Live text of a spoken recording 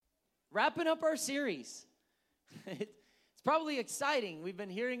wrapping up our series. It's probably exciting. We've been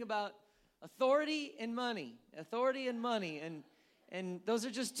hearing about authority and money, and those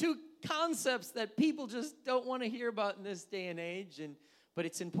are just two concepts that people just don't want to hear about in this day and age, but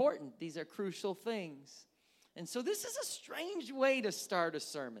it's important. These are crucial things. And so this is a strange way to start a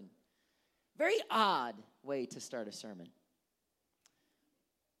sermon. Very odd way to start a sermon.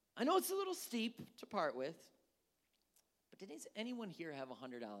 I know it's a little steep to part with, but does anyone here have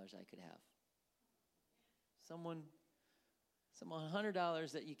 $100 I could have? Someone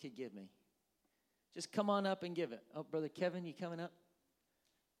 $100 that you could give me. Just come on up and give it. Oh, Brother Kevin, you coming up?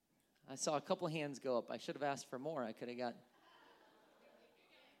 I saw a couple hands go up. I should have asked for more. I could have got.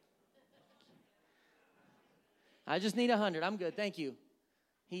 I just need 100. I'm good. Thank you.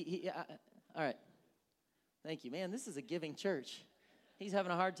 All right. Thank you. Man, this is a giving church. He's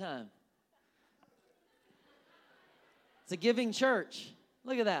having a hard time. It's a giving church.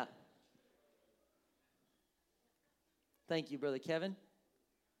 Look at that. Thank you, Brother Kevin.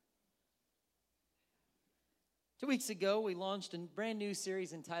 2 weeks ago, we launched a brand new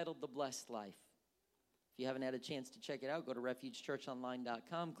series entitled The Blessed Life. If you haven't had a chance to check it out, go to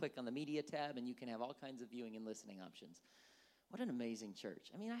refugechurchonline.com, click on the media tab, and you can have all kinds of viewing and listening options. What an amazing church.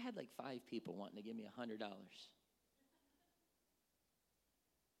 I mean, I had like 5 people wanting to give me $100.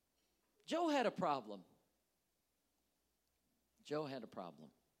 Joe had a problem.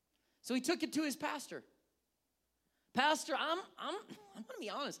 So he took it to his pastor. Pastor, I'm going to be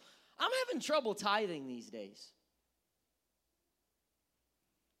honest. I'm having trouble tithing these days.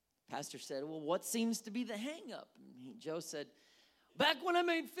 Pastor said, well, what seems to be the hang up? And Joe said, back when I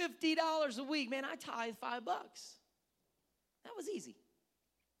made $50 a week, man, I tithed $5. That was easy.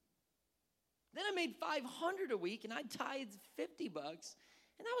 Then I made $500 a week, and I tithed $50, and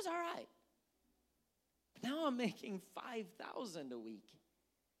that was all right. But now I'm making $5,000 a week,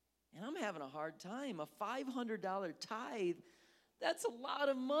 and I'm having a hard time. A $500 tithe, that's a lot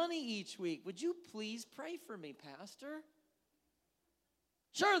of money each week. Would you please pray for me, Pastor?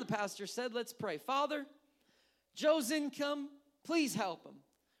 Sure, the pastor said, let's pray. Father, Joe's income, please help him.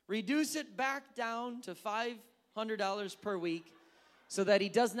 Reduce it back down to $500 per week so that he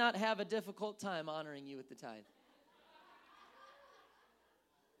does not have a difficult time honoring you with the tithe.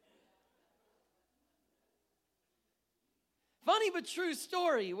 Funny but true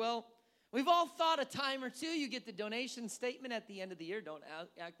story. Well, we've all thought a time or two. You get the donation statement at the end of the year. Don't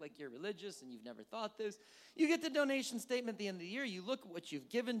act like you're religious and you've never thought this. You get the donation statement at the end of the year. You look at what you've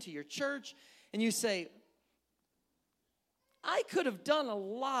given to your church and you say, I could have done a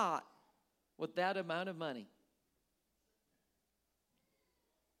lot with that amount of money.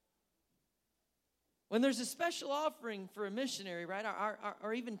 When there's a special offering for a missionary, right,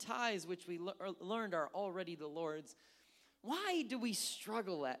 or even tithes, which we learned are already the Lord's, why do we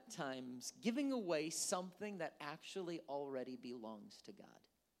struggle at times giving away something that actually already belongs to God?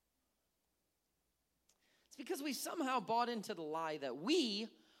 It's because we somehow bought into the lie that we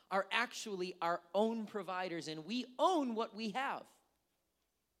are actually our own providers and we own what we have.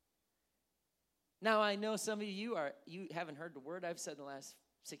 Now, I know some of you haven't heard the word I've said in the last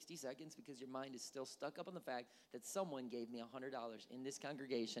 60 seconds because your mind is still stuck up on the fact that someone gave me $100 in this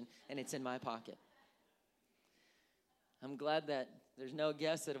congregation and it's in my pocket. I'm glad that there's no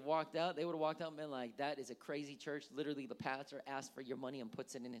guests that have walked out. They would have walked out and been like, that is a crazy church. Literally, the pastor asks for your money and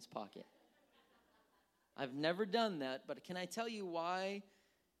puts it in his pocket. I've never done that, but can I tell you why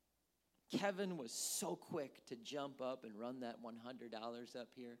Kevin was so quick to jump up and run that $100 up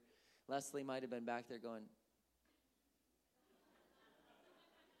here? Leslie might have been back there going,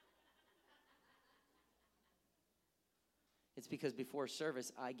 it's because before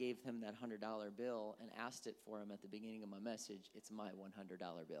service, I gave him that $100 bill and asked it for him at the beginning of my message. It's my $100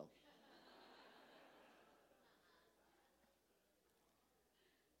 bill.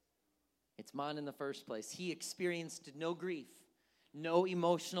 It's mine in the first place. He experienced no grief, no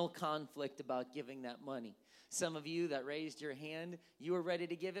emotional conflict about giving that money. Some of you that raised your hand, you were ready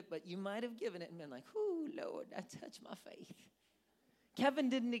to give it, but you might have given it and been like, "Ooh, Lord, that touched my faith." Kevin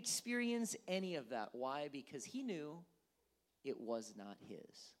didn't experience any of that. Why? Because he knew it was not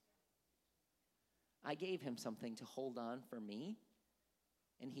his. I gave him something to hold on for me,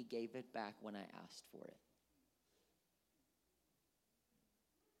 and he gave it back when I asked for it.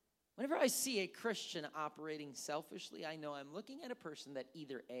 Whenever I see a Christian operating selfishly, I know I'm looking at a person that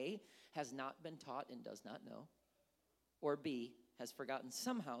either A, has not been taught and does not know, or B, has forgotten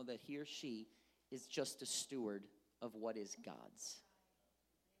somehow that he or she is just a steward of what is God's.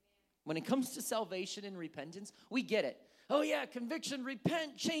 When it comes to salvation and repentance, we get it. Oh yeah, conviction,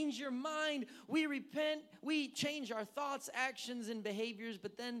 repent, change your mind. We repent, we change our thoughts, actions, and behaviors,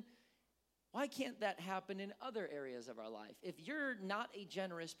 but then Why can't that happen in other areas of our life? If you're not a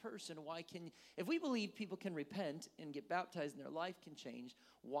generous person, if we believe people can repent and get baptized and their life can change,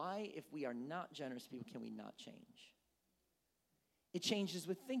 why, if we are not generous people, can we not change? It changes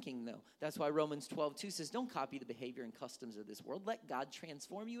with thinking, though. That's why Romans 12:2 says, don't copy the behavior and customs of this world. Let God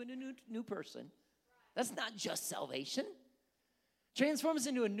transform you into a new person. That's not just salvation. Transform us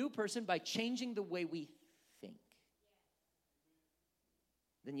into a new person by changing the way we think.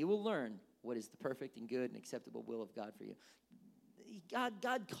 Then you will learn what is the perfect and good and acceptable will of God for you.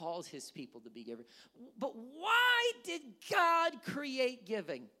 God calls his people to be givers. But why did God create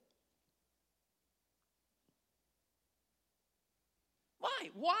giving?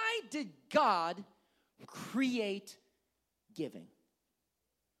 Why? Why did God create giving?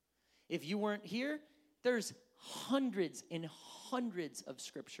 If you weren't here, there's hundreds and hundreds of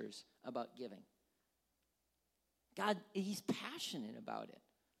scriptures about giving. God, he's passionate about it.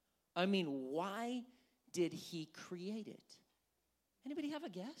 I mean, why did he create it? Anybody have a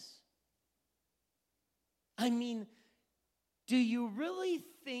guess? I mean, do you really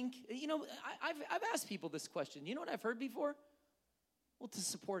think, I've asked people this question. You know what I've heard before? Well, to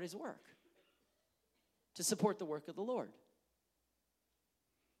support his work. To support the work of the Lord.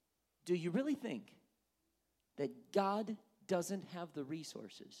 Do you really think that God doesn't have the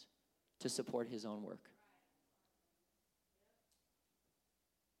resources to support his own work?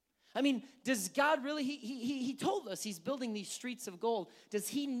 I mean, does God really, he told us he's building these streets of gold. Does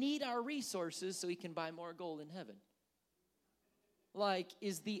he need our resources so he can buy more gold in heaven? Like,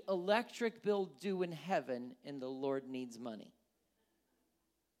 is the electric bill due in heaven and the Lord needs money?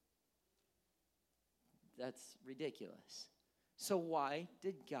 That's ridiculous. So why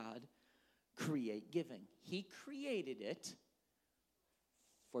did God create giving? He created it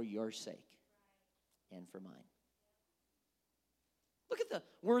for your sake and for mine. Look at the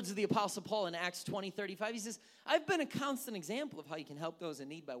words of the Apostle Paul in Acts 20:35. He says, I've been a constant example of how you can help those in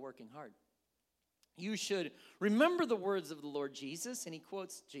need by working hard. You should remember the words of the Lord Jesus. And he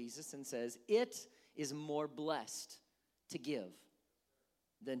quotes Jesus and says, it is more blessed to give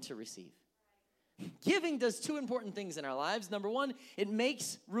than to receive. Giving does two important things in our lives. Number one, it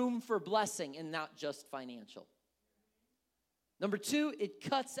makes room for blessing and not just financial. Number two, it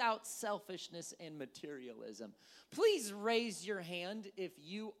cuts out selfishness and materialism. Please raise your hand if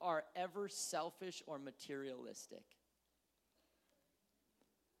you are ever selfish or materialistic.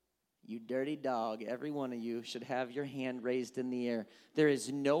 You dirty dog, every one of you should have your hand raised in the air. There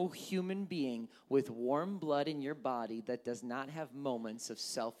is no human being with warm blood in your body that does not have moments of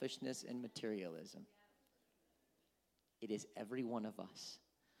selfishness and materialism. It is every one of us.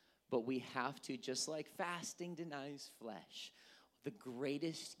 But we have to, just like fasting denies flesh, the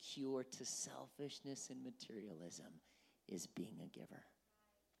greatest cure to selfishness and materialism is being a giver.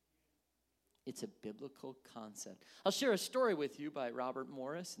 It's a biblical concept. I'll share a story with you by Robert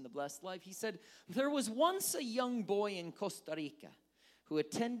Morris in The Blessed Life. He said, there was once a young boy in Costa Rica who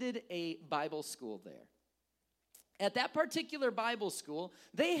attended a Bible school there. At that particular Bible school,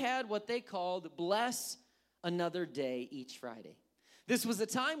 they had what they called Bless Another Day each Friday. This was a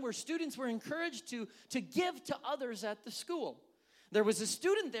time where students were encouraged to give to others at the school. There was a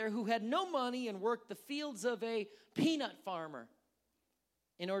student there who had no money and worked the fields of a peanut farmer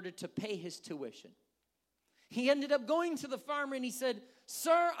in order to pay his tuition. He ended up going to the farmer and he said,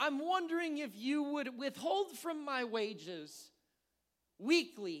 sir, I'm wondering if you would withhold from my wages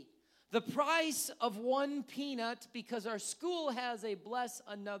weekly the price of one peanut because our school has a Bless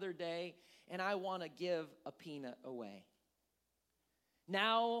Another Day and I want to give a peanut away.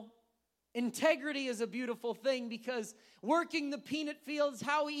 Now, integrity is a beautiful thing because working the peanut fields,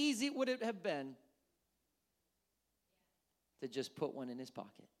 how easy would it have been to just put one in his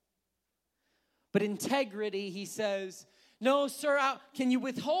pocket? But integrity, he says, no, sir, can you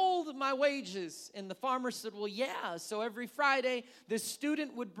withhold my wages? And the farmer said, well, yeah. So every Friday, the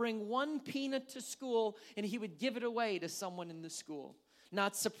student would bring one peanut to school and he would give it away to someone in the school.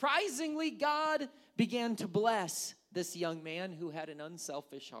 Not surprisingly, God began to bless this young man who had an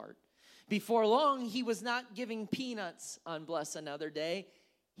unselfish heart. Before long, he was not giving peanuts on Bless Another Day.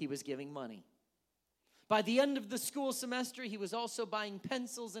 He was giving money. By the end of the school semester, he was also buying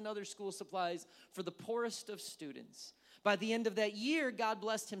pencils and other school supplies for the poorest of students. By the end of that year, God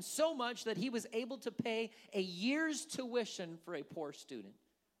blessed him so much that he was able to pay a year's tuition for a poor student.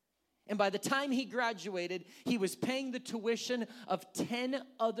 And by the time he graduated, he was paying the tuition of 10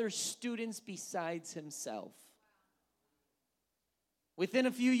 other students besides himself. Within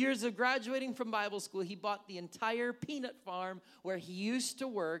a few years of graduating from Bible school, he bought the entire peanut farm where he used to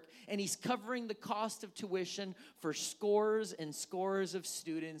work, and he's covering the cost of tuition for scores and scores of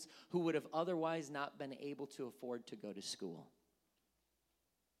students who would have otherwise not been able to afford to go to school.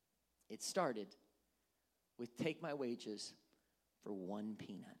 It started with take my wages for one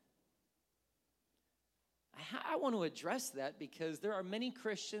peanut. I want to address that because there are many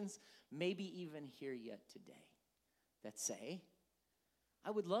Christians, maybe even here yet today, that say, I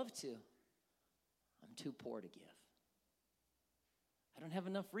would love to. I'm too poor to give. I don't have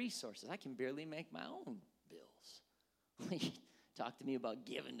enough resources. I can barely make my own bills. Talk to me about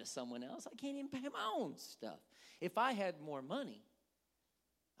giving to someone else. I can't even pay my own stuff. If I had more money,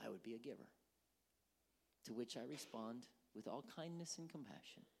 I would be a giver. To which I respond with all kindness and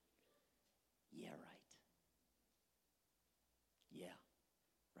compassion. Yeah, right. Yeah,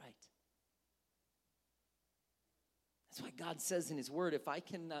 right. That's why God says in his word, if I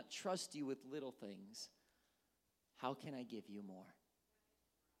cannot trust you with little things, how can I give you more?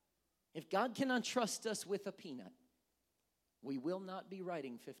 If God cannot trust us with a peanut, we will not be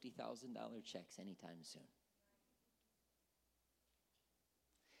writing $50,000 checks anytime soon.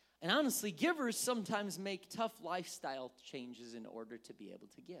 And honestly, givers sometimes make tough lifestyle changes in order to be able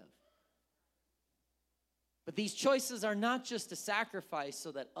to give. But these choices are not just a sacrifice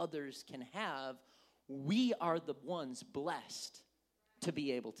so that others can have. We are the ones blessed to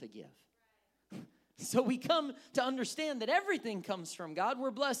be able to give. So we come to understand that everything comes from God.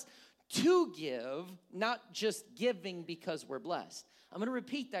 We're blessed to give, not just giving because we're blessed. I'm going to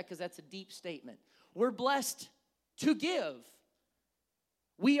repeat that because that's a deep statement. We're blessed to give.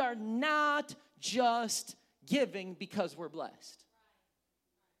 We are not just giving because we're blessed.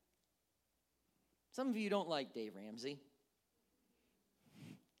 Some of you don't like Dave Ramsey.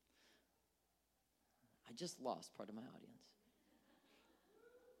 I just lost part of my audience.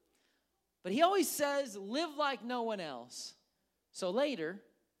 But he always says, live like no one else. So later,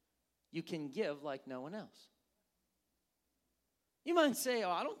 you can give like no one else. You might say,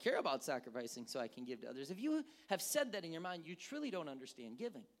 I don't care about sacrificing so I can give to others. If you have said that in your mind, you truly don't understand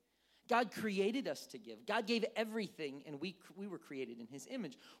giving. God created us to give. God gave everything, and we were created in his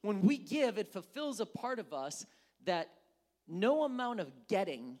image. When we give, it fulfills a part of us that no amount of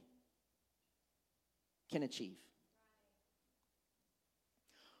getting can achieve.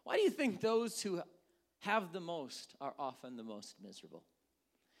 Why do you think those who have the most are often the most miserable?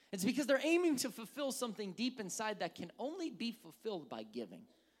 It's because they're aiming to fulfill something deep inside that can only be fulfilled by giving.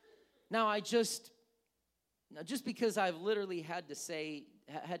 Now, just because I've literally had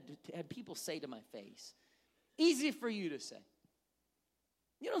people say to my face, easy for you to say.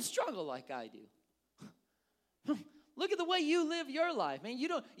 You don't struggle like I do. Look at the way you live your life, man.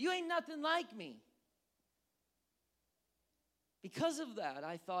 You ain't nothing like me. Because of that,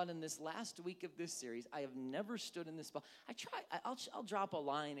 I thought in this last week of this series, I have never stood in this spot. I'll drop a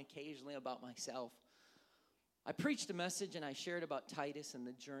line occasionally about myself. I preached a message and I shared about Titus and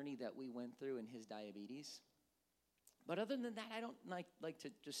the journey that we went through in his diabetes. But other than that, I don't like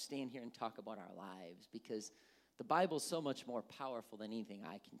to just stand here and talk about our lives because the Bible's so much more powerful than anything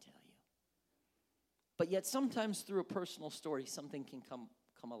I can tell you. But yet sometimes through a personal story, something can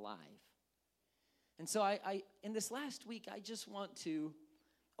come alive. And so I in this last week, I just want to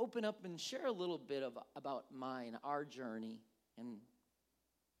open up and share a little bit about our journey, and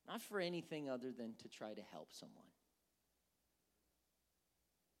not for anything other than to try to help someone.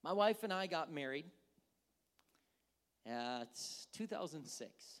 My wife and I got married at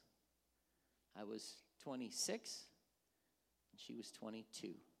 2006. I was 26, and she was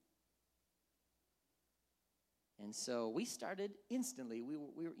 22. And so we started instantly. We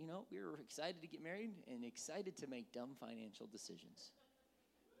were excited to get married and excited to make dumb financial decisions.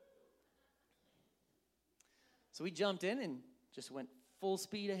 So we jumped in and just went full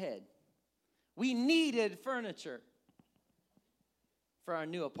speed ahead. We needed furniture for our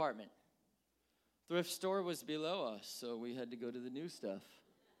new apartment. Thrift store was below us, so we had to go to the new stuff.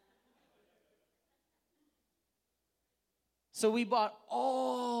 So we bought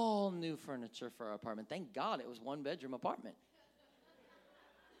all new furniture for our apartment. Thank God it was one-bedroom apartment.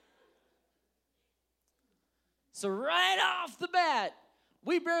 So right off the bat,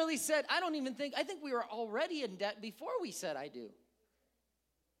 we barely said, I think we were already in debt before we said I do.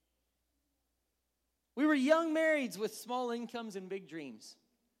 We were young marrieds with small incomes and big dreams.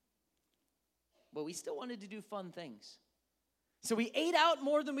 But we still wanted to do fun things. So we ate out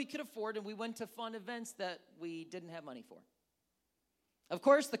more than we could afford, and we went to fun events that we didn't have money for. Of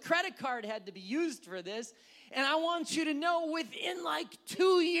course, the credit card had to be used for this. And I want you to know, within like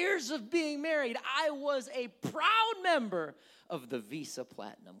 2 years of being married, I was a proud member of the Visa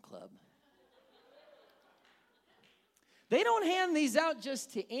Platinum Club. They don't hand these out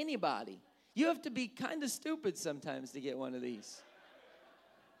just to anybody. You have to be kind of stupid sometimes to get one of these.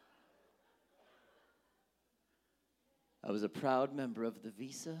 I was a proud member of the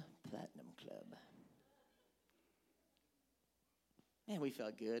Visa Platinum Club. Man, we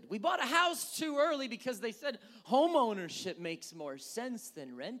felt good. We bought a house too early because they said home ownership makes more sense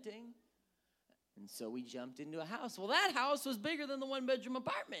than renting. And so we jumped into a house. Well, that house was bigger than the one-bedroom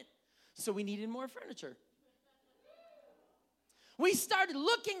apartment, so we needed more furniture. We started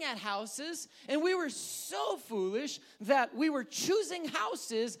looking at houses, and we were so foolish that we were choosing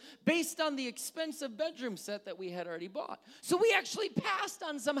houses based on the expensive bedroom set that we had already bought. So we actually passed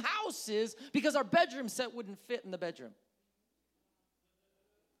on some houses because our bedroom set wouldn't fit in the bedroom.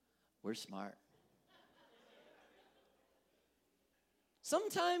 We're smart.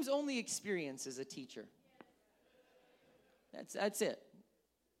 Sometimes only experience is a teacher. That's it.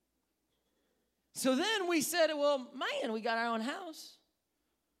 So then we said, well, man, we got our own house.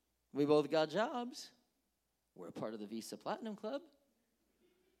 We both got jobs. We're a part of the Visa Platinum Club.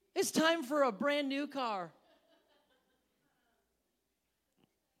 It's time for a brand new car.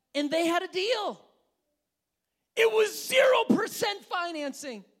 And they had a deal. It was 0%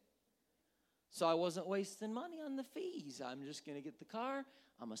 financing. So I wasn't wasting money on the fees. I'm just going to get the car.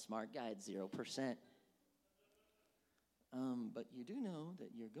 I'm a smart guy at 0%. But you do know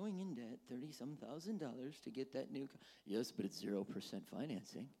that you're going in debt $30-some thousand to get that new car. Yes, but it's 0%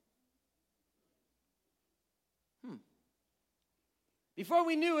 financing. Before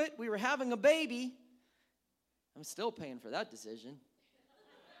we knew it, we were having a baby. I'm still paying for that decision.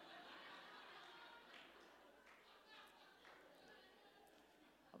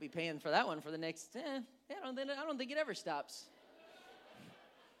 I'll be paying for that one for the next, I don't think it ever stops.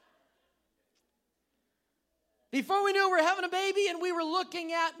 Before we knew we were having a baby, and we were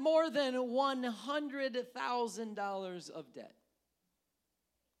looking at more than $100,000 of debt.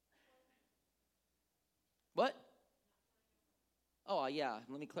 What? Oh, yeah,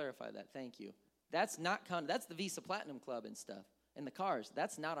 let me clarify that. Thank you. That's not that's the Visa Platinum Club and stuff, and the cars.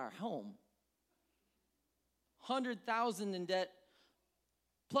 That's not our home. $100,000 in debt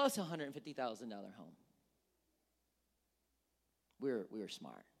plus a $150,000 home. We were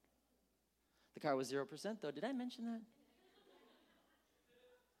smart. The car was 0%, though. Did I mention that?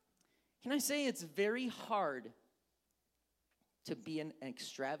 Can I say it's very hard to be an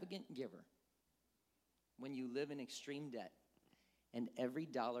extravagant giver when you live in extreme debt and every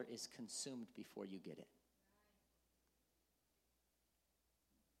dollar is consumed before you get it?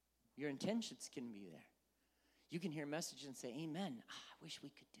 Your intentions can be there. You can hear a message and say, amen. I wish we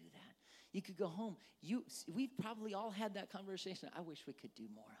could do that. You could go home. We've probably all had that conversation. I wish we could do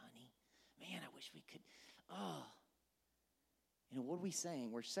more, honey. Man, I wish we could. Oh. And what are we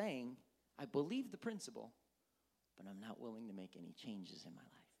saying? We're saying, I believe the principle, but I'm not willing to make any changes in my life.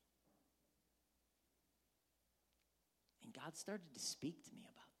 And God started to speak to me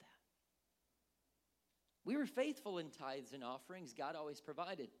about that. We were faithful in tithes and offerings. God always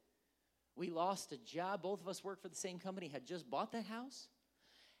provided. We lost a job. Both of us worked for the same company, had just bought that house,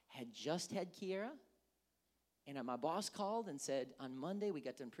 had just had Kiera. And my boss called and said, on Monday, we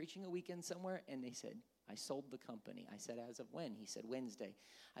got done preaching a weekend somewhere, and they said, I sold the company. I said, as of when? He said, Wednesday.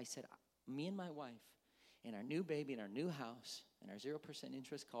 I said, me and my wife and our new baby and our new house and our 0%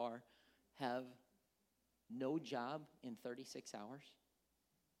 interest car have no job in 36 hours.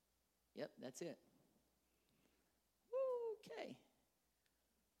 Yep, that's it. Okay.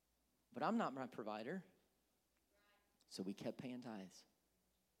 But I'm not my provider, so we kept paying tithes.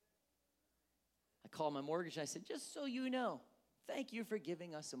 I called my mortgage and I said, just so you know, thank you for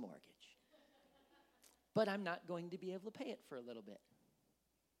giving us a mortgage. But I'm not going to be able to pay it for a little bit.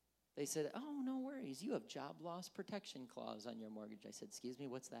 They said, oh, no worries. You have job loss protection clause on your mortgage. I said, excuse me,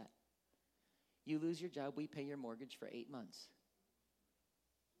 what's that? You lose your job, we pay your mortgage for 8 months.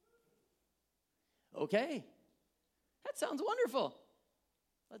 Okay. That sounds wonderful.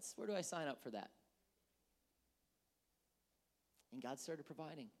 Where do I sign up for that? And God started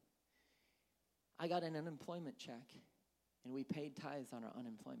providing. I got an unemployment check, and we paid tithes on our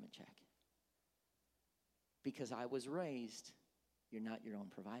unemployment check. Because I was raised, you're not your own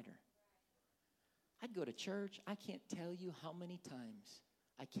provider. I'd go to church. I can't tell you how many times,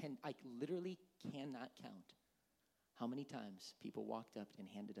 I literally cannot count how many times people walked up and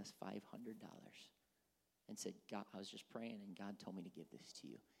handed us $500 and said, God, I was just praying, and God told me to give this to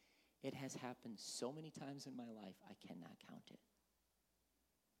you. It has happened so many times in my life, I cannot count it.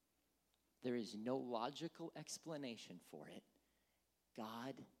 There is no logical explanation for it.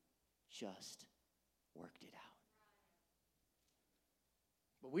 God just worked it out.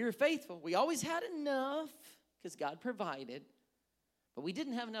 But we were faithful. We always had enough because God provided. But we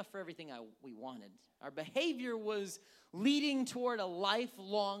didn't have enough for everything we wanted. Our behavior was leading toward a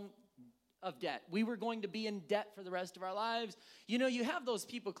lifelong of debt. We were going to be in debt for the rest of our lives. You know, you have those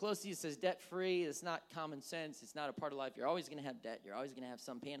people close to you that says debt-free. It's not common sense. It's not a part of life. You're always going to have debt. You're always going to have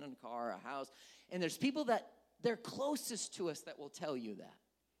some payment on a car, a house. And there's people that they're closest to us that will tell you that.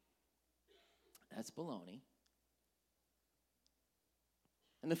 That's baloney.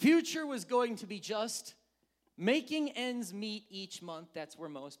 And the future was going to be just making ends meet each month. That's where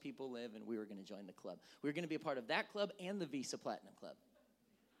most people live, and we were going to join the club. We were going to be a part of that club and the Visa Platinum Club.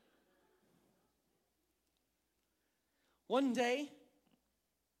 One day,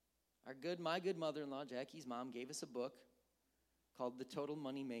 my good mother-in-law, Jackie's mom, gave us a book called The Total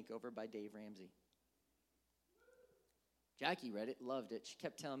Money Makeover by Dave Ramsey. Jackie read it, loved it. She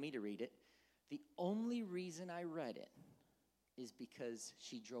kept telling me to read it. The only reason I read it is because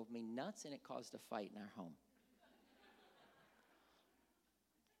she drove me nuts and it caused a fight in our home.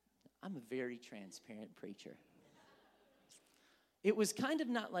 I'm a very transparent preacher. It was kind of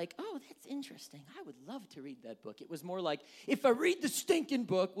not like, oh, that's interesting. I would love to read that book. It was more like, if I read the stinking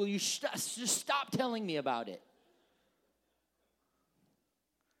book, will you just stop telling me about it?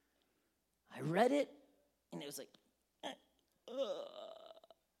 I read it, and it was like,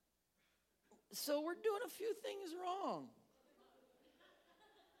 so we're doing a few things wrong.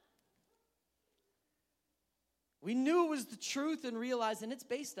 We knew it was the truth and realized, and it's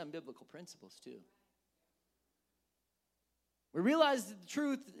based on biblical principles too. We realized the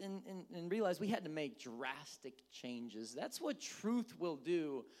truth and realized we had to make drastic changes. That's what truth will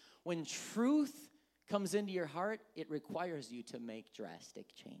do. When truth comes into your heart, it requires you to make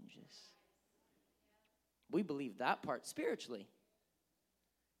drastic changes. We believe that part spiritually.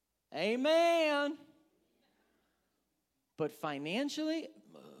 Amen. But financially,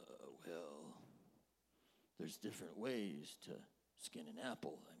 well, there's different ways to skin an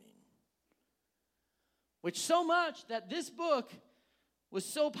apple. Which so much that this book was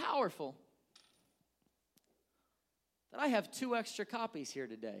so powerful that I have 2 extra copies here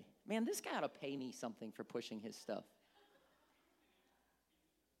today. Man, this guy ought to pay me something for pushing his stuff.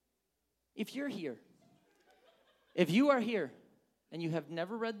 If you're here, if you are here and you have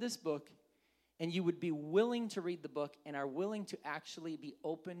never read this book and you would be willing to read the book and are willing to actually be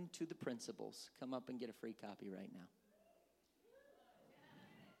open to the principles, come up and get a free copy right now.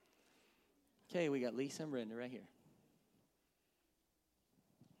 Okay, we got Lisa and Brenda right here.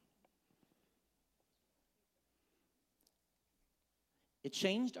 It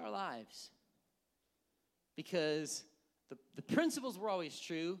changed our lives because the principles were always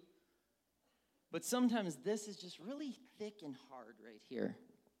true, but sometimes this is just really thick and hard right here.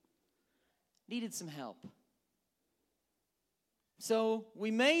 Needed some help. So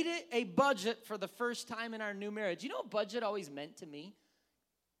we made it a budget for the first time in our new marriage. You know what budget always meant to me?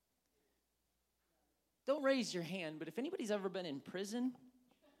 Don't raise your hand, but if anybody's ever been in prison,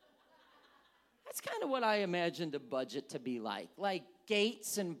 that's kind of what I imagined a budget to be like. Like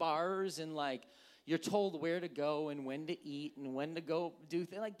gates and bars and like you're told where to go and when to eat and when to go do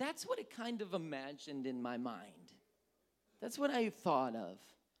things. Like that's what it kind of imagined in my mind. That's what I thought of.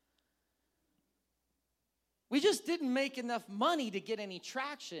 We just didn't make enough money to get any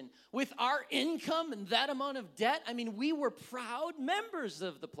traction. With our income and that amount of debt, we were proud members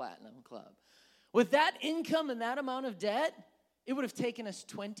of the Platinum Club. With that income and that amount of debt, it would have taken us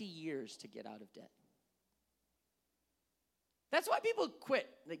 20 years to get out of debt. That's why people quit.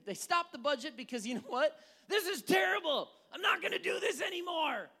 They stop the budget because, you know what? This is terrible. I'm not going to do this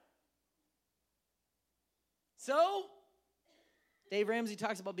anymore. So, Dave Ramsey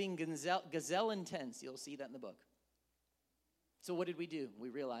talks about being gazelle intense. You'll see that in the book. So what did we do? We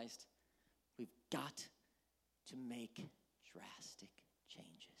realized we've got to make drastic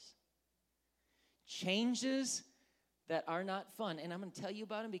changes. Changes that are not fun. And I'm going to tell you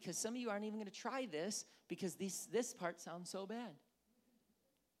about them because some of you aren't even going to try this because this part sounds so bad.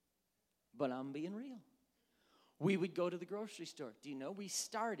 But I'm being real. We would go to the grocery store. Do you know we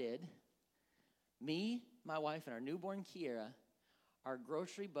started, me, my wife, and our newborn Kiera, our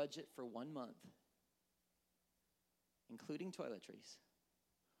grocery budget for 1 month, including toiletries,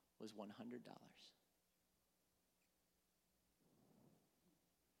 was $100.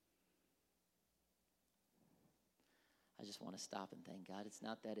 I just want to stop and thank God it's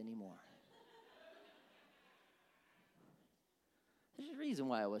not that anymore. There's a reason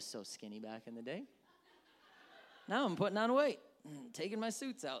why I was so skinny back in the day. Now I'm putting on weight, taking my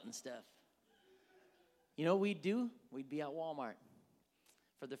suits out and stuff. You know what we'd do? We'd be at Walmart.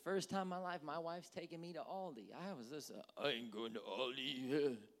 For the first time in my life, my wife's taking me to Aldi. I was just, I ain't going to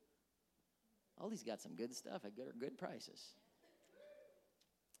Aldi. Aldi's got some good stuff at good prices.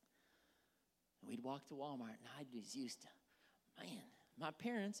 We'd walk to Walmart, and I was used to, man, my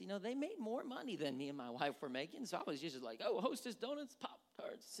parents, they made more money than me and my wife were making. So I was just like, oh, Hostess donuts,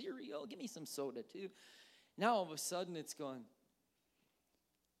 Pop-Tarts, cereal, give me some soda too. Now all of a sudden it's going,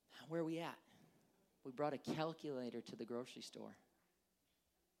 where are we at? We brought a calculator to the grocery store.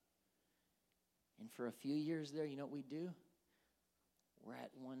 And for a few years there, you know what we do? We're at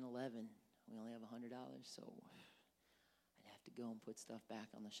 111. We only have $100, so I'd have to go and put stuff back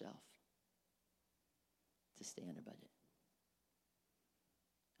on the shelf to stay under budget.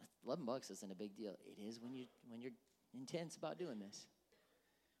 $11 isn't a big deal. It is when you're intense about doing this.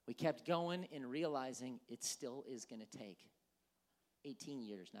 We kept going and realizing it still is going to take 18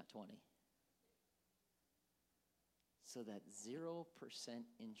 years, not 20. So that 0%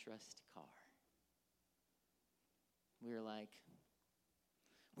 interest car. We were like,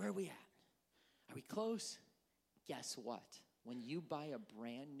 where are we at? Are we close? Guess what? When you buy a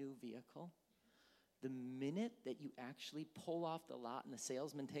brand new vehicle, the minute that you actually pull off the lot and the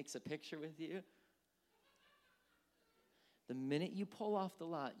salesman takes a picture with you, the minute you pull off the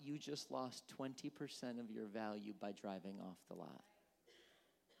lot, you just lost 20% of your value by driving off the lot.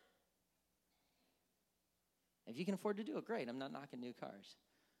 If you can afford to do it, great. I'm not knocking new cars.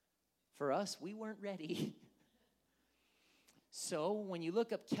 For us, we weren't ready. So when you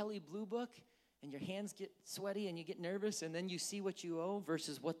look up Kelley Blue Book and your hands get sweaty and you get nervous and then you see what you owe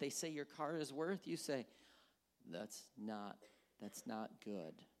versus what they say your car is worth, you say, that's not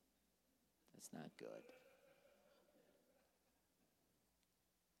good. That's not good.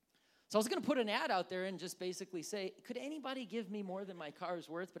 So I was going to put an ad out there and just basically say, could anybody give me more than my car is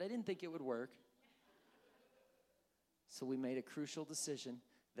worth? But I didn't think it would work. So we made a crucial decision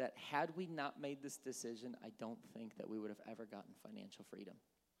that had we not made this decision, I don't think that we would have ever gotten financial freedom.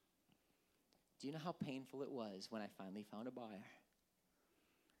 Do you know how painful it was when I finally found a buyer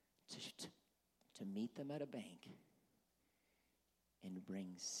to meet them at a bank and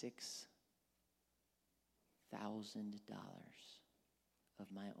bring $6,000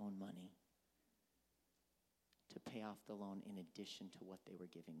 of my own money to pay off the loan in addition to what they were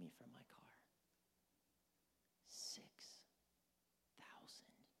giving me for my car? $6,000.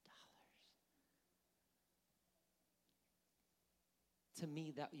 To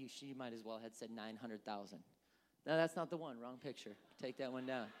me, that you might as well have said 900,000. No, that's not the one. Wrong picture. Take that one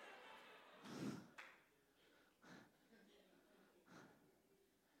down.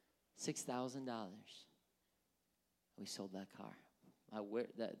 $6,000. We sold that car.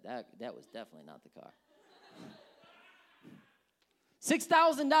 That was definitely not the car.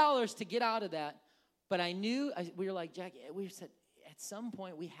 $6,000 to get out of that. But I knew, we were like, Jackie, we said, at some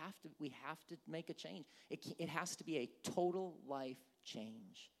point we have to make a change. It has to be a total life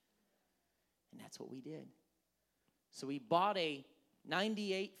change. And that's what we did. So we bought a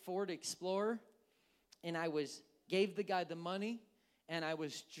 98 Ford Explorer, and gave the guy the money, and I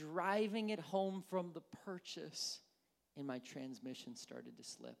was driving it home from the purchase, and my transmission started to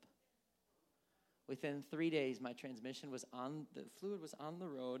slip. Within 3 days, my transmission the fluid was on the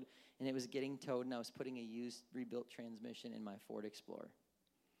road, and it was getting towed, and I was putting a used, rebuilt transmission in my Ford Explorer.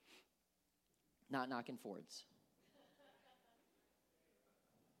 Not knocking Fords.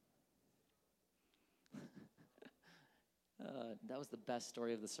 That was the best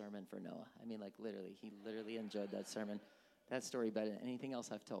story of the sermon for Noah. I mean, like literally, he literally enjoyed that sermon. That story better than anything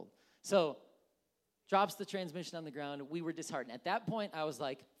else I've told. So, drops the transmission on the ground. We were disheartened. At that point, I was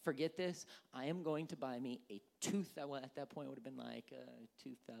like, forget this. I am going to buy me at that point would have been like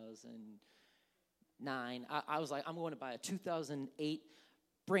 2009. I was like, I'm going to buy a 2008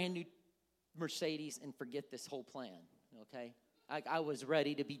 brand new Mercedes and forget this whole plan, okay? I was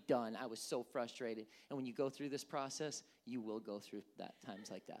ready to be done. I was so frustrated. And when you go through this process, you will go through times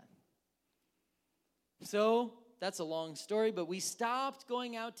like that. So that's a long story, but we stopped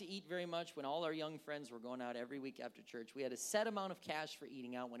going out to eat very much when all our young friends were going out every week after church. We had a set amount of cash for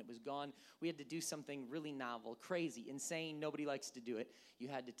eating out. When it was gone, we had to do something really novel, crazy, insane. Nobody likes to do it. You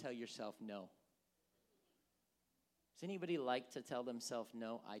had to tell yourself no. Does anybody like to tell themselves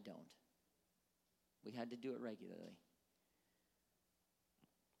no? I don't. We had to do it regularly.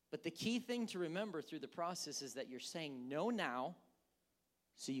 But the key thing to remember through the process is that you're saying no now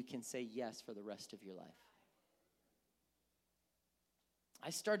so you can say yes for the rest of your life. I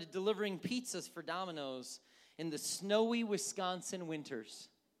started delivering pizzas for Domino's in the snowy Wisconsin winters.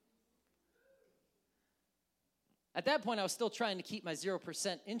 At that point, I was still trying to keep my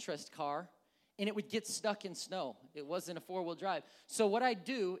 0% interest car and it would get stuck in snow. It wasn't a four-wheel drive. So what I'd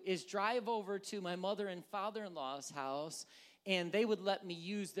do is drive over to my mother and father-in-law's house, and they would let me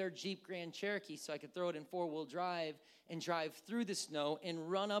use their Jeep Grand Cherokee so I could throw it in four-wheel drive and drive through the snow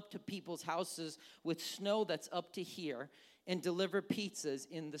and run up to people's houses with snow that's up to here and deliver pizzas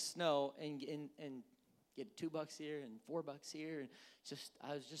in the snow and get $2 here and $4 here. And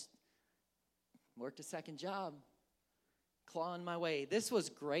I was just worked a second job, clawing my way. This was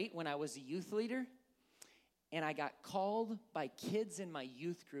great when I was a youth leader, and I got called by kids in my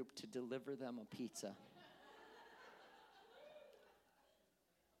youth group to deliver them a pizza.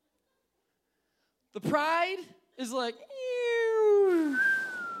 The pride is like, ew.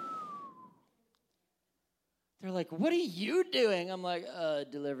 They're like, what are you doing? I'm like,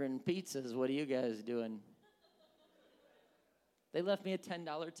 delivering pizzas. What are you guys doing? They left me a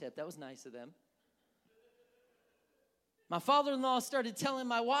 $10 tip. That was nice of them. My father-in-law started telling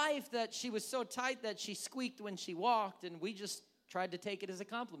my wife that she was so tight that she squeaked when she walked, and we just tried to take it as a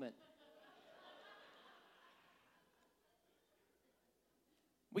compliment.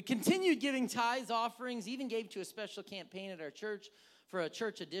 We continued giving tithes, offerings, even gave to a special campaign at our church for a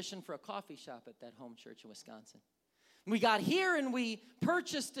church addition for a coffee shop at that home church in Wisconsin. We got here and we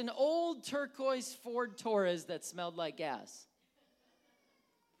purchased an old turquoise Ford Taurus that smelled like gas.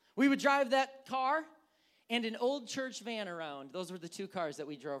 We would drive that car and an old church van around. Those were the two cars that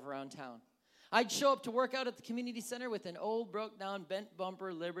we drove around town. I'd show up to work out at the community center with an old, broke-down, bent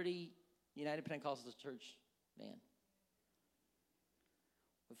bumper Liberty United Pentecostal Church van.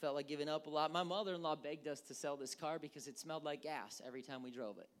 We felt like giving up a lot. My mother-in-law begged us to sell this car because it smelled like gas every time we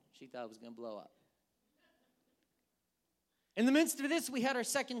drove it. She thought it was going to blow up. In the midst of this, we had our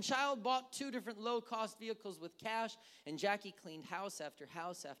second child, bought 2 different low-cost vehicles with cash, and Jackie cleaned house after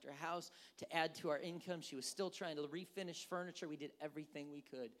house after house to add to our income. She was still trying to refinish furniture. We did everything we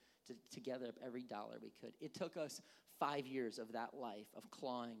could to gather up every dollar we could. It took us 5 years of that life of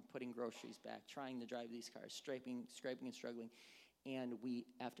clawing, putting groceries back, trying to drive these cars, scraping and struggling. And we,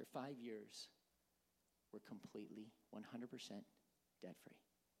 after 5 years, were completely 100% debt-free.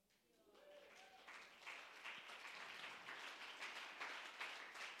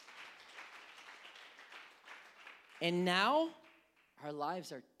 And now, our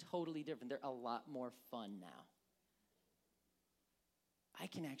lives are totally different. They're a lot more fun now. I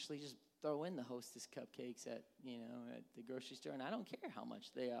can actually just throw in the Hostess cupcakes at the grocery store, and I don't care how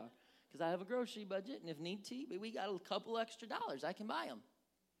much they are. Because I have a grocery budget, and if need to, we got a couple extra dollars. I can buy them.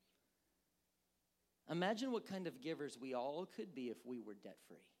 Imagine what kind of givers we all could be if we were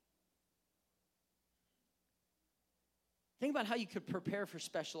debt-free. Think about how you could prepare for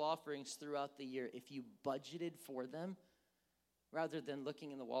special offerings throughout the year if you budgeted for them rather than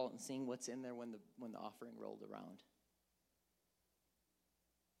looking in the wallet and seeing what's in there when the offering rolled around.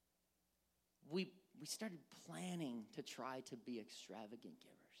 We started planning to try to be extravagant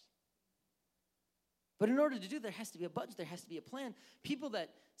givers. But in order to do that, there has to be a budget. There has to be a plan. People that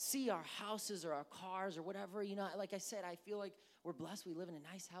see our houses or our cars or whatever, like I said, I feel like we're blessed. We live in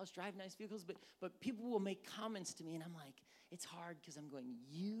a nice house, drive nice vehicles, but people will make comments to me, and I'm like, it's hard because I'm going,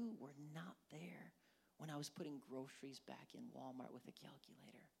 you were not there when I was putting groceries back in Walmart with a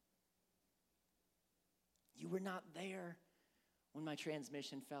calculator. You were not there when my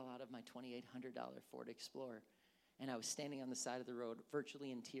transmission fell out of my $2,800 Ford Explorer. And I was standing on the side of the road,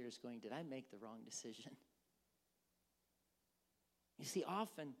 virtually in tears, going, did I make the wrong decision? You see,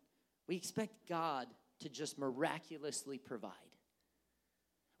 often we expect God to just miraculously provide.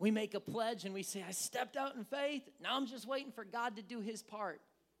 We make a pledge and we say, I stepped out in faith. Now I'm just waiting for God to do his part.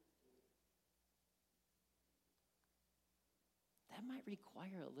 That might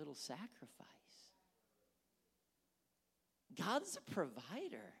require a little sacrifice. God's a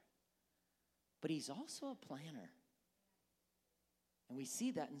provider, but he's also a planner. And we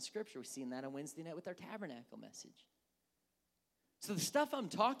see that in Scripture. We've seen that on Wednesday night with our tabernacle message. So the stuff I'm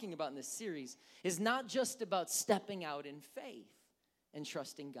talking about in this series is not just about stepping out in faith and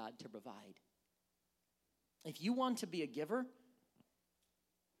trusting God to provide. If you want to be a giver,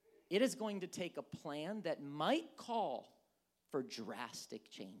 it is going to take a plan that might call for drastic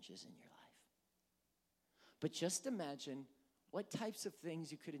changes in your life. But just imagine what types of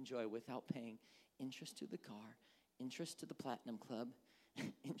things you could enjoy without paying interest to the car, interest to the Platinum Club,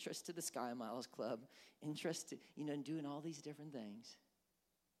 interest to the Sky Miles Club, interest to, doing all these different things.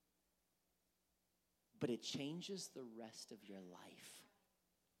 But it changes the rest of your life.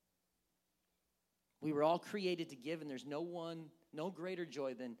 We were all created to give, and there's no greater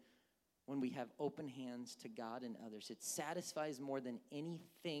joy than when we have open hands to God and others. It satisfies more than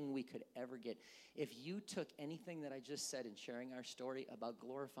anything we could ever get. If you took anything that I just said in sharing our story about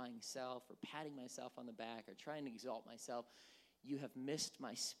glorifying self or patting myself on the back or trying to exalt myself, you have missed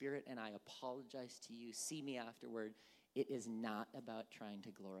my spirit, and I apologize to you. See me afterward. It is not about trying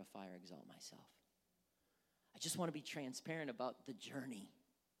to glorify or exalt myself. I just want to be transparent about the journey.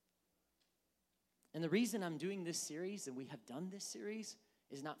 And the reason I'm doing this series, and we have done this series,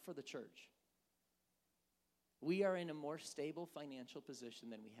 is not for the church. We are in a more stable financial position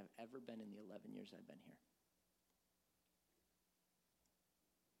than we have ever been in the 11 years I've been here.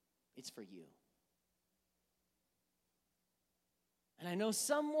 It's for you. And I know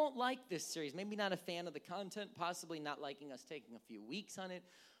some won't like this series, maybe not a fan of the content, possibly not liking us taking a few weeks on it,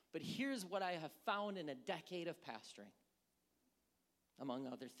 but here's what I have found in a decade of pastoring, among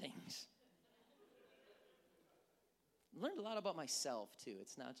other things. Learned a lot about myself, too.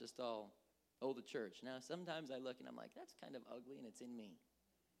 It's not just all, the church. Now, sometimes I look and I'm like, that's kind of ugly, and it's in me.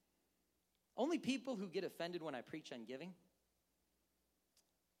 Only people who get offended when I preach on giving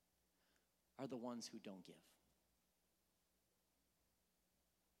are the ones who don't give.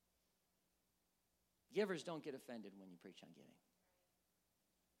 Givers don't get offended when you preach on giving.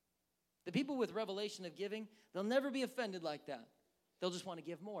 The people with revelation of giving, they'll never be offended like that. They'll just want to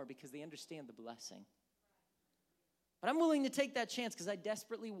give more because they understand the blessing. But I'm willing to take that chance because I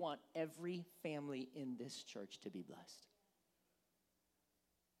desperately want every family in this church to be blessed.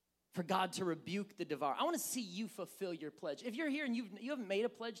 For God to rebuke the devourer. I want to see you fulfill your pledge. If you're here and you haven't made a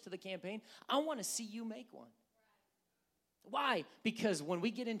pledge to the campaign, I want to see you make one. Why? Because when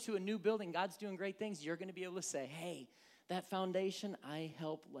we get into a new building, God's doing great things, you're going to be able to say, hey, that foundation, I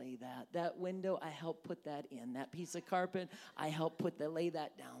helped lay that. That window, I helped put that in. That piece of carpet, I helped lay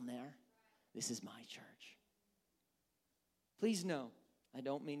that down there. This is my church. Please know, I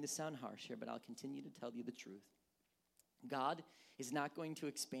don't mean to sound harsh here, but I'll continue to tell you the truth. God is not going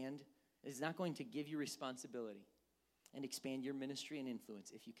to give you responsibility and expand your ministry and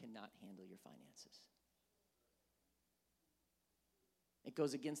influence if you cannot handle your finances. It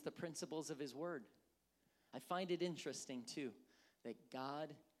goes against the principles of his word. I find it interesting, too, that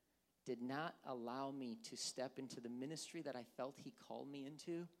God did not allow me to step into the ministry that I felt he called me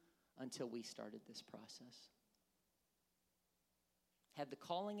into until we started this process. Had the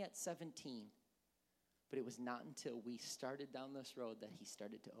calling at 17, but it was not until we started down this road that he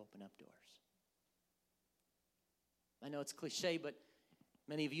started to open up doors. I know it's cliche, but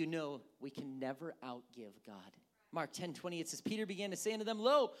many of you know we can never outgive God. Mark 10:20, it says, Peter began to say unto them,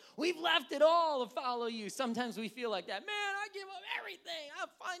 Lo, we've left it all to follow you. Sometimes we feel like that. Man, I give up everything. I have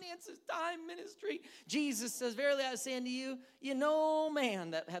finances, time, ministry. Jesus says, Verily I say unto you, no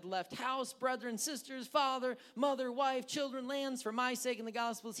man that had left house, brethren, sisters, father, mother, wife, children, lands, for my sake in the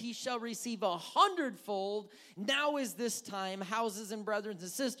gospels, he shall receive 100-fold. Now is this time, houses and brethren and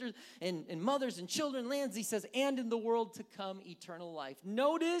sisters and mothers and children, lands, he says, and in the world to come eternal life.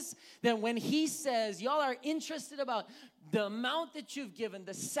 Notice that when he says, y'all are interested about the amount that you've given,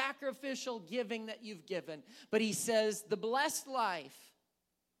 the sacrificial giving that you've given. But he says the blessed life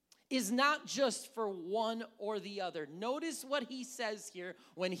is not just for one or the other. Notice what he says here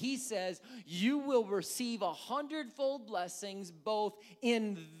when he says you will receive 100-fold blessings both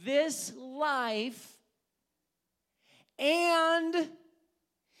in this life and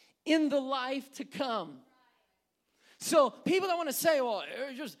in the life to come. So people that want to say, well,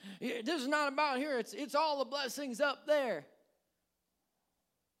 this is not about here. It's all the blessings up there.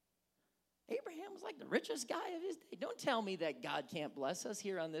 Abraham was like the richest guy of his day. Don't tell me that God can't bless us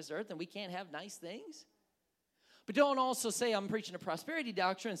here on this earth and we can't have nice things. But don't also say I'm preaching a prosperity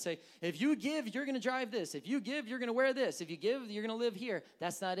doctrine and say, if you give, you're going to drive this. If you give, you're going to wear this. If you give, you're going to live here.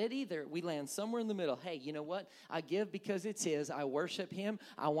 That's not it either. We land somewhere in the middle. Hey, you know what? I give because it's his. I worship him.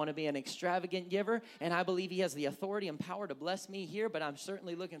 I want to be an extravagant giver. And I believe he has the authority and power to bless me here. But I'm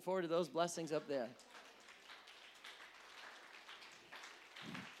certainly looking forward to those blessings up there.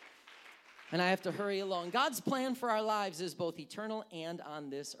 And I have to hurry along. God's plan for our lives is both eternal and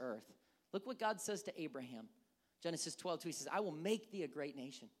on this earth. Look what God says to Abraham. Genesis 12:2, he says, I will make thee a great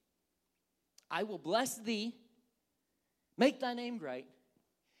nation. I will bless thee, make thy name great,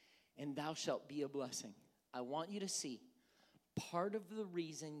 and thou shalt be a blessing. I want you to see, part of the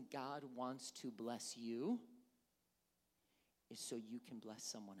reason God wants to bless you is so you can bless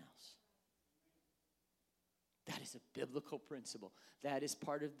someone else. That is a biblical principle. That is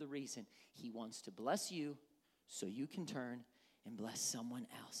part of the reason he wants to bless you so you can turn and bless someone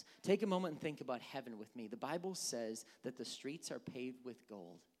else. Take a moment and think about heaven with me. The Bible says that the streets are paved with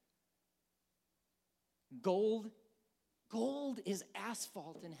gold. Gold is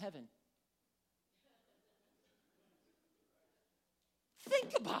asphalt in heaven.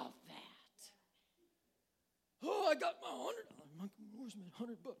 Think about that. Oh, I got my $100. Where's my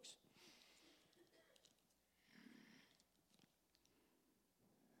 $100?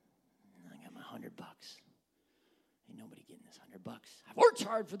 I got my $100. Ain't nobody getting this $100. I've worked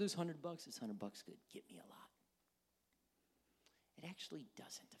hard for this $100. This $100 could get me a lot. It actually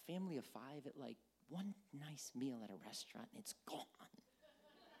doesn't. A family of 5 at like one nice meal at a restaurant, and it's gone.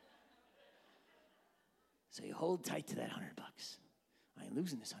 So you hold tight to that $100. I ain't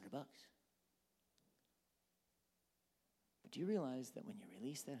losing this $100. But do you realize that when you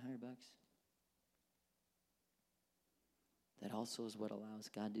release that $100, that also is what allows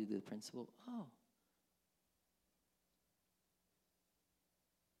God to do the principle? Oh.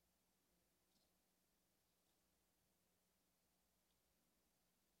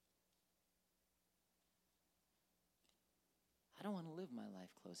 I don't want to live my life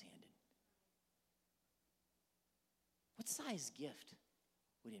close-handed. What size gift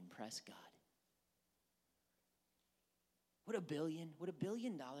would impress God? Would $1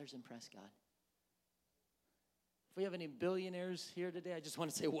 billion impress God? If we have any billionaires here today, I just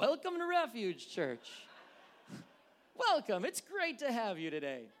want to say, welcome to Refuge Church. Welcome. It's great to have you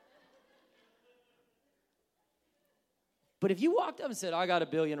today. But if you walked up and said, I got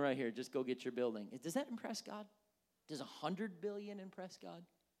 $1 billion right here, just go get your building. Does that impress God? Does $100 billion impress God?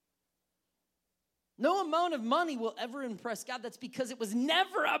 No amount of money will ever impress God. That's because it was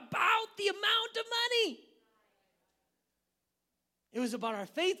never about the amount of money. It was about our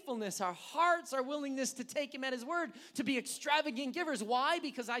faithfulness, our hearts, our willingness to take him at his word, to be extravagant givers. Why?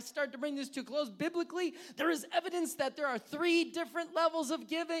 Because I start to bring this to a close. Biblically, there is evidence that there are 3 different levels of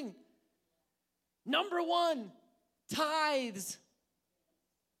giving. Number 1, tithes.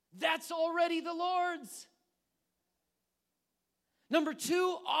 That's already the Lord's. Number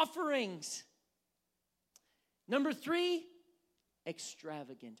 2, offerings. Number 3,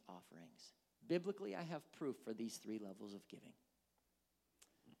 extravagant offerings. Biblically, I have proof for these 3 levels of giving.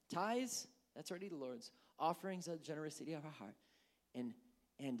 Tithes, that's already the Lord's. Offerings of the generosity of our heart. And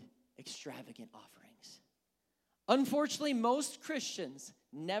extravagant offerings. Unfortunately, most Christians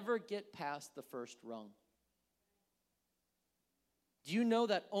never get past the first rung. Do you know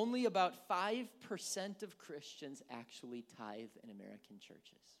that only about 5% of Christians actually tithe in American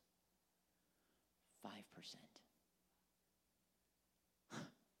churches? 5%.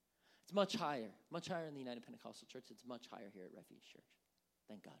 It's much higher in the United Pentecostal Church. It's much higher here at Refuge Church.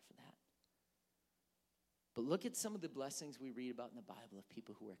 Thank God for that. But look at some of the blessings we read about in the Bible of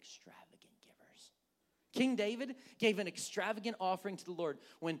people who are extravagant givers. King David gave an extravagant offering to the Lord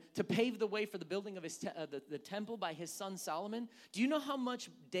to pave the way for the building of his the temple by his son Solomon. Do you know how much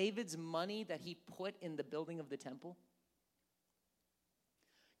David's money that he put in the building of the temple?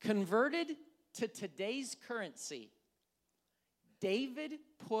 Converted to today's currency, David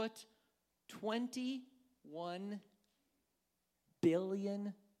put $21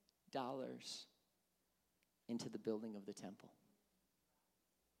 billion into the building of the temple.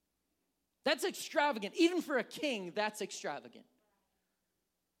 That's extravagant. Even for a king, that's extravagant.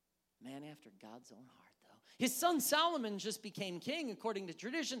 Man after God's own heart, though. His son Solomon just became king, according to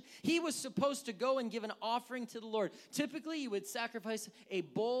tradition. He was supposed to go and give an offering to the Lord. Typically, you would sacrifice a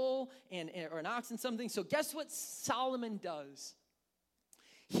bull or an ox and something. So guess what Solomon does?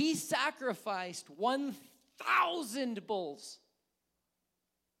 He sacrificed 1,000 bulls.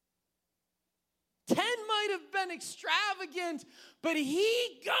 10 might have been extravagant, but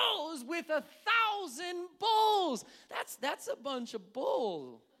he goes with 1,000 bulls. That's a bunch of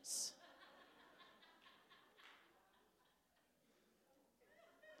bulls.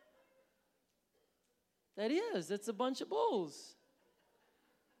 That is, it's a bunch of bulls.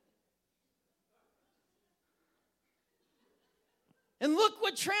 And look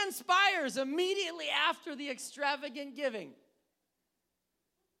what transpires immediately after the extravagant giving.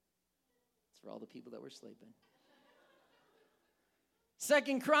 For all the people that were sleeping.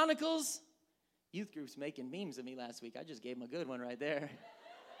 2 Chronicles. Youth group's making memes of me last week. I just gave them a good one right there.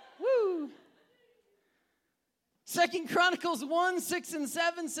 Woo! 2 Chronicles 1, 6, and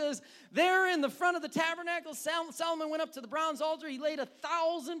 7 says, there in the front of the tabernacle, Solomon went up to the bronze altar. He laid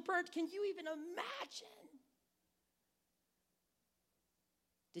 1,000 burnt. Can you even imagine?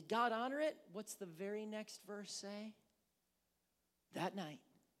 Did God honor it? What's the very next verse say? That night,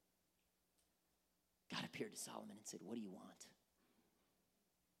 God appeared to Solomon and said, what do you want?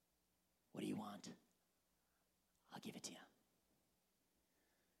 What do you want? I'll give it to you.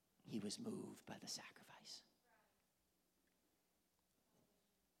 He was moved by the sacrifice.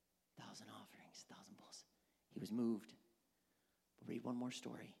 1,000 offerings, 1,000 bulls. He was moved. But read one more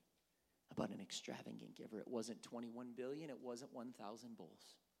story. about an extravagant giver. It wasn't 21 billion. It wasn't 1,000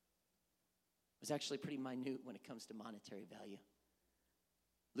 bulls. It was actually pretty minute when it comes to monetary value.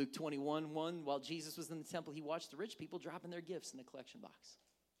 Luke 21:1, while Jesus was in the temple, he watched the rich people dropping their gifts in the collection box.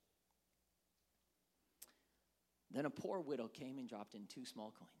 Then a poor widow came and dropped in 2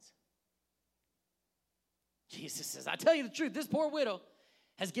 small coins. Jesus says, I tell you the truth, this poor widow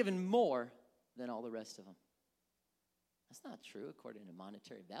has given more than all the rest of them. That's not true according to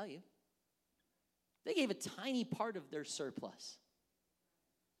monetary value. They gave a tiny part of their surplus.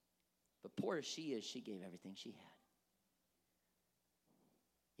 But poor as she is, she gave everything she had.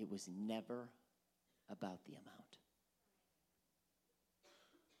 It was never about the amount.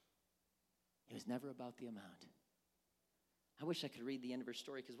 It was never about the amount. I wish I could read the end of her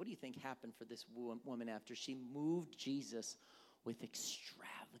story, because what do you think happened for this woman after she moved Jesus with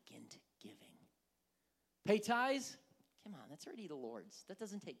extravagant giving? Pay tithes? Come on, that's already the Lord's. That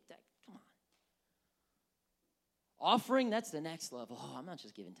doesn't take that. Come on. Offering, that's the next level. Oh, I'm not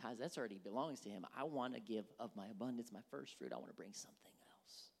just giving tithes. That's already belongs to him. I want to give of my abundance, my first fruit. I want to bring something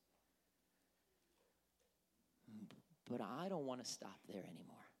else. But I don't want to stop there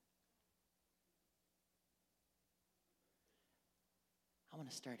anymore. I want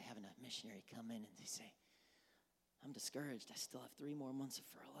to start having a missionary come in and they say, I'm discouraged. I still have 3 more months of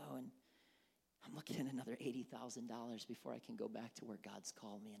furlough, and I'm looking at another $80,000 before I can go back to where God's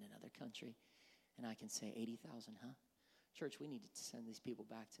called me in another country. And I can say, 80,000, huh? Church, we need to send these people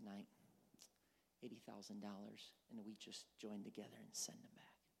back tonight. $80,000, and we just join together and send them back.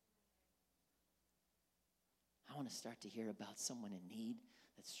 I want to start to hear about someone in need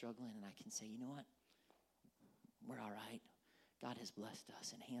that's struggling, and I can say, you know what? We're all right. God has blessed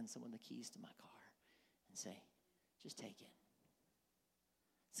us, and hand someone the keys to my car and say, just take it.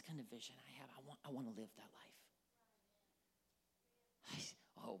 It's the kind of vision I have. I want to live that life.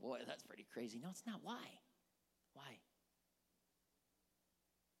 Oh, boy, that's pretty crazy. No, it's not. Why? Why?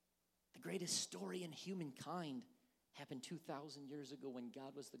 The greatest story in humankind happened 2,000 years ago when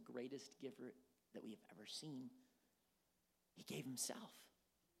God was the greatest giver that we have ever seen. He gave himself.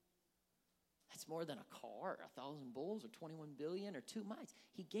 That's more than a car, 1,000 bulls, or 21 billion, or 2 mites.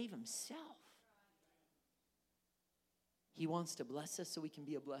 He gave himself. He wants to bless us so we can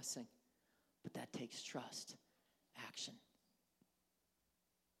be a blessing. But that takes trust, action.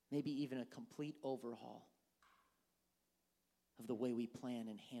 Maybe even a complete overhaul of the way we plan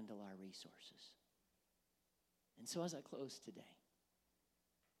and handle our resources. And so as I close today,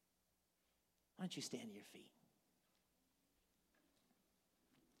 why don't you stand to your feet?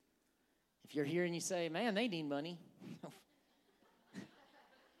 If you're here and you say, man, they need money.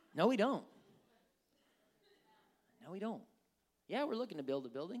 No, we don't. No, we don't. Yeah, we're looking to build a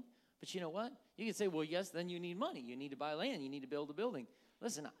building. But you know what? You can say, well, yes, then you need money. You need to buy land. You need to build a building.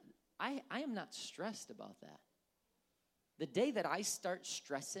 Listen, I am not stressed about that. The day that I start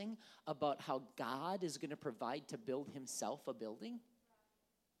stressing about how God is going to provide to build himself a building,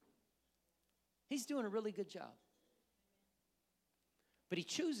 he's doing a really good job. But he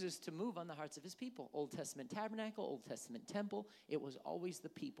chooses to move on the hearts of his people. Old Testament tabernacle, Old Testament temple. It was always the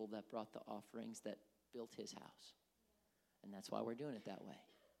people that brought the offerings that built his house. And that's why we're doing it that way.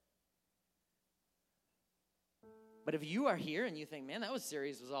 But if you are here and you think, man, that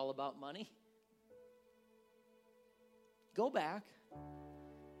series was all about money, go back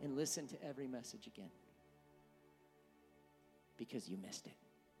and listen to every message again. Because you missed it.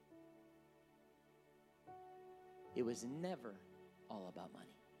 It was never all about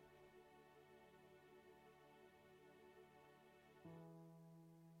money.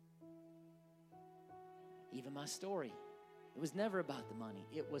 Even my story, it was never about the money.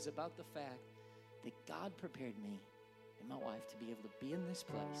 It was about the fact that God prepared me and my wife to be able to be in this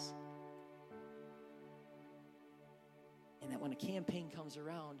place. And that when a campaign comes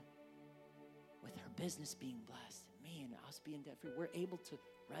around with her business being blessed and me and us being debt-free, we're able to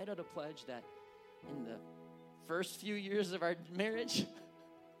write out a pledge that in the first few years of our marriage,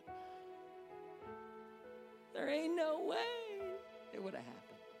 there ain't no way it would have happened.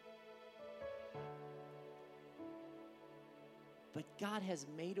 But God has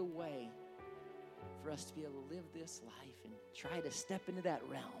made a way for us to be able to live this life and try to step into that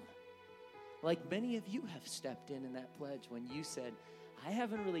realm. Like many of you have stepped in that pledge when you said, I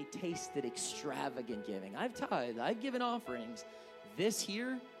haven't really tasted extravagant giving. I've tithed, I've given offerings. This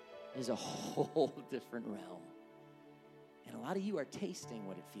here is a whole different realm. And a lot of you are tasting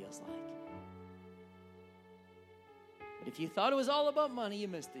what it feels like. But if you thought it was all about money, you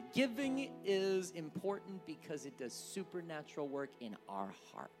missed it. Giving is important because it does supernatural work in our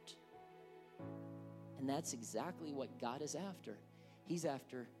heart. And that's exactly what God is after. He's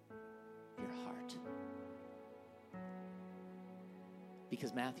after your heart.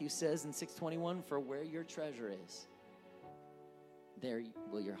 Because Matthew says in 6:21, for where your treasure is, there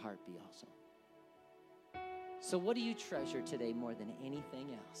will your heart be also. So what do you treasure today more than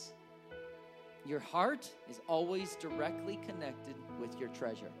anything else? Your heart is always directly connected with your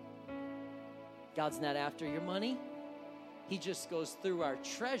treasure. God's not after your money. He just goes through our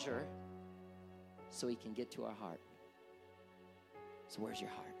treasure so he can get to our heart. So where's your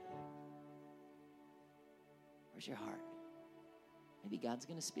heart? Where's your heart? Maybe God's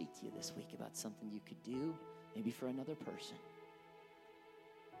going to speak to you this week about something you could do, maybe for another person.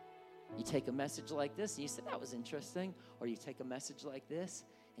 You take a message like this and you say, that was interesting. Or you take a message like this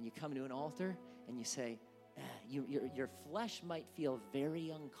and you come to an altar and you say, your flesh might feel very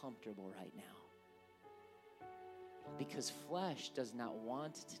uncomfortable right now. Because flesh does not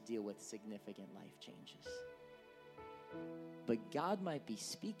want to deal with significant life changes. But God might be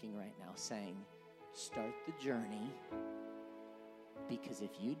speaking right now saying, start the journey, because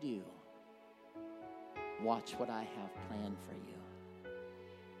if you do, watch what I have planned for you.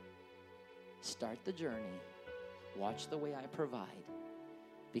 Start the journey, watch the way I provide,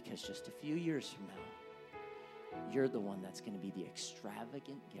 because just a few years from now, you're the one that's going to be the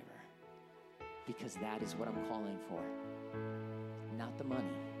extravagant giver. Because that is what I'm calling for. Not the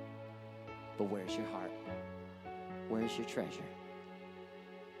money, but where's your heart? Where's your treasure?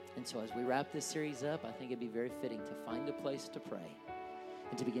 And so as we wrap this series up, I think it'd be very fitting to find a place to pray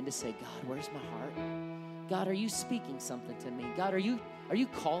and to begin to say, God, where's my heart? God, are you speaking something to me? God, are you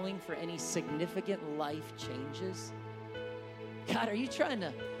calling for any significant life changes? God, are you trying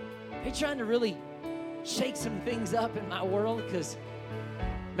to really shake some things up in my world? Because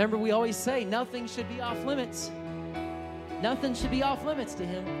remember, we always say nothing should be off limits. Nothing should be off limits to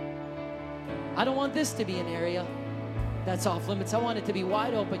him. I don't want this to be an area that's off limits. I want it to be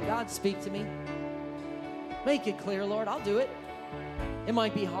wide open. God, speak to me. Make it clear, Lord. I'll do it. It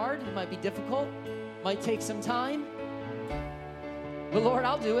might be hard. It might be difficult. It might take some time. But Lord,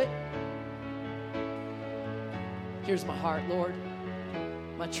 I'll do it. Here's my heart, Lord.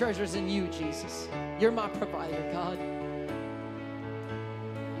 My treasure's in you, Jesus. You're my provider, God.